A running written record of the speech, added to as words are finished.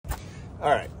All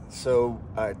right, so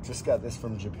I just got this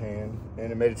from Japan,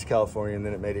 and it made it to California, and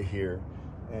then it made it here.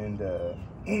 And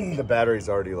the battery's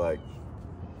already like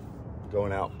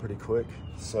going out pretty quick.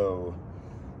 So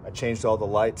I changed all the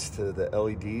lights to the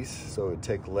LEDs so it would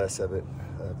take less of it,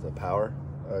 the power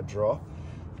draw.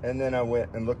 And then I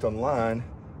went and looked online,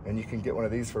 and you can get one of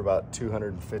these for about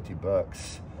 250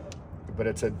 bucks. But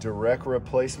it's a direct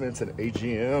replacement, it's an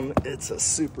AGM, it's a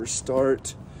super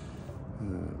start.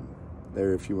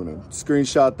 There, if you want to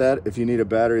screenshot that, if you need a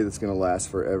battery that's going to last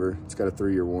forever. It's got a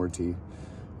 3-year warranty. You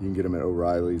can get them at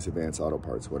O'Reilly's, Advanced Auto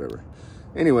Parts, whatever.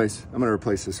 Anyways, I'm going to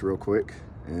replace this real quick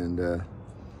and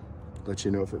let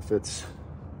you know if it fits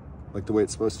like the way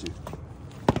it's supposed to.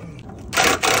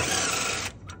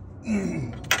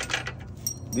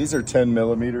 These are 10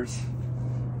 millimeters,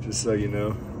 just so you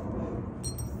know.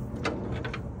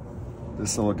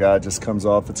 This little guy just comes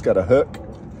off. It's got a hook.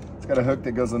 It's got a hook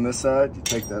that goes on this side. You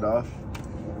take that off.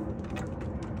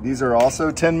 These are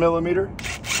also 10 millimeter.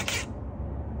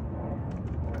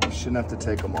 You shouldn't have to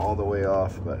take them all the way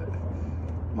off, but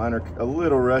mine are a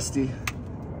little rusty.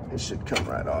 It should come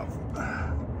right off.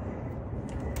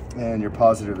 And your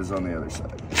positive is on the other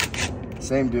side.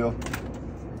 Same deal.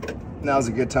 Now's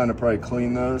a good time to probably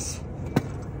clean those.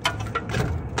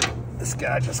 This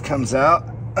guy just comes out.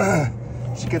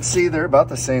 As you can see, they're about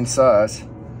the same size.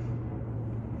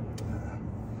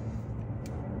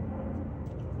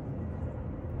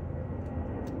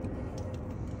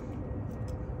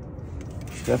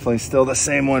 Definitely still the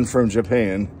same one from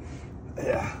Japan.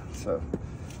 Yeah, so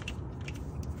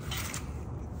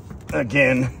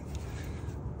again,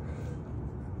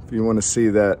 if you want to see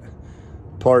that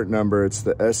part number, it's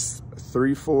the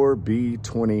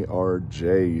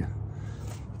S34B20RJ.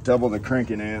 Double the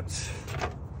cranking amps.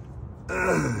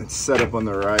 It's set up on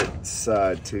the right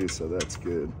side too, so that's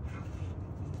good.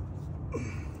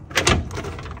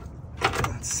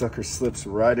 That sucker slips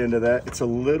right into that. It's a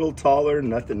little taller,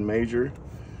 nothing major.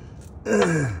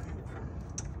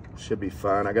 Should be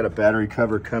fine. I got a battery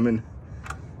cover coming.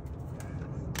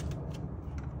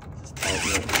 Just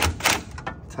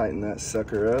tighten that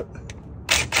sucker up.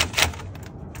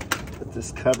 Put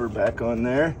this cover back on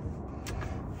there.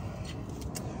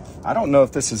 I don't know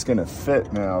if this is gonna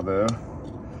fit now though.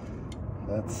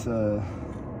 That's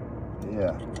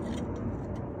yeah.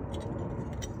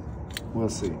 We'll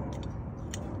see.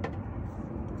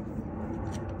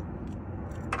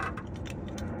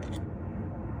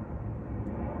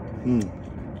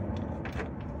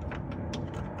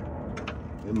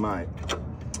 It might.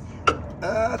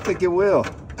 I think it will.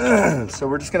 So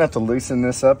we're just gonna have to loosen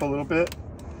this up a little bit,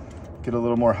 get a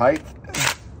little more height,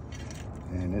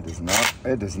 and it does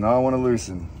not want to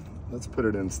loosen. Let's put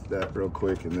it in that real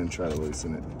quick and then try to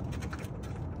loosen it.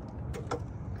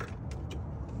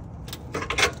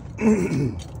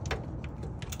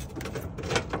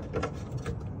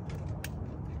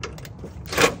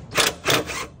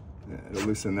 It'll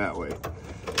loosen that way.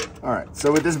 All right,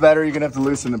 so with this battery, you're gonna have to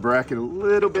loosen the bracket a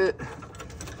little bit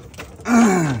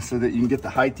so that you can get the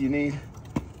height you need,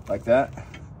 like that.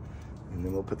 And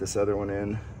then we'll put this other one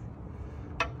in.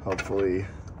 Hopefully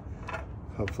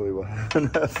we'll have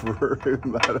enough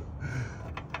room. Let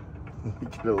me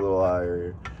get a little higher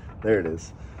here. There it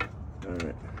is. All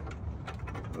right,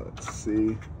 let's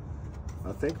see.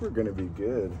 I think we're gonna be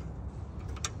good.